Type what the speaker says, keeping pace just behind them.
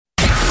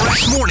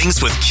Fresh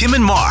Mornings with Kim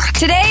and Mark.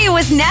 Today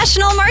was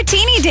National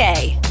Martini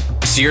Day.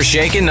 So you're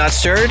shaken, not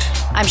stirred?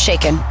 I'm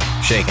shaken.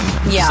 Shaken.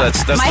 Yeah. So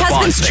that's My the husband's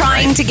bond thing,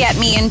 trying right? to get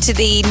me into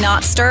the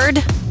not stirred,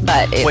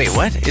 but it's Wait,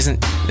 what?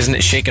 Isn't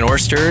it shaken or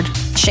stirred?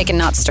 shaken,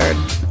 not stirred.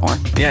 Or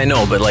Yeah, I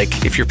know, but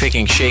like if you're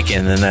picking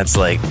shaken, then that's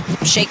like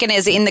shaken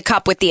is in the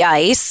cup with the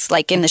ice,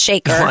 like in the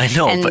shaker. I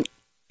know, and but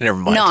never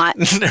mind. not.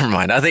 Never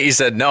mind. I think you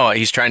said no.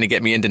 He's trying to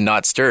get me into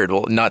not stirred.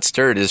 Well, not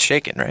stirred is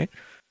shaken, right?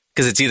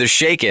 Because it's either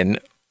shaken.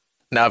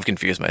 Now I've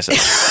confused myself.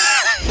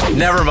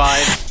 Never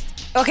mind.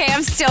 Okay,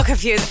 I'm still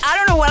confused. I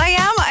don't know what I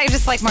am. I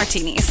just like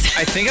martinis.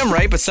 I think I'm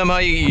right, but somehow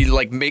you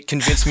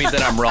convince me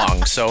that I'm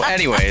wrong. So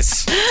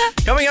anyways,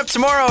 coming up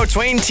tomorrow,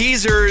 Twain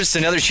teasers,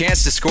 another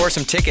chance to score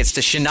some tickets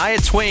to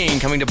Shania Twain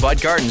coming to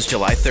Bud Gardens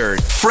July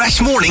 3rd. Fresh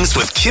Mornings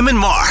with Kim and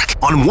Mark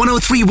on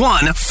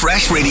 103.1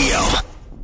 Fresh Radio.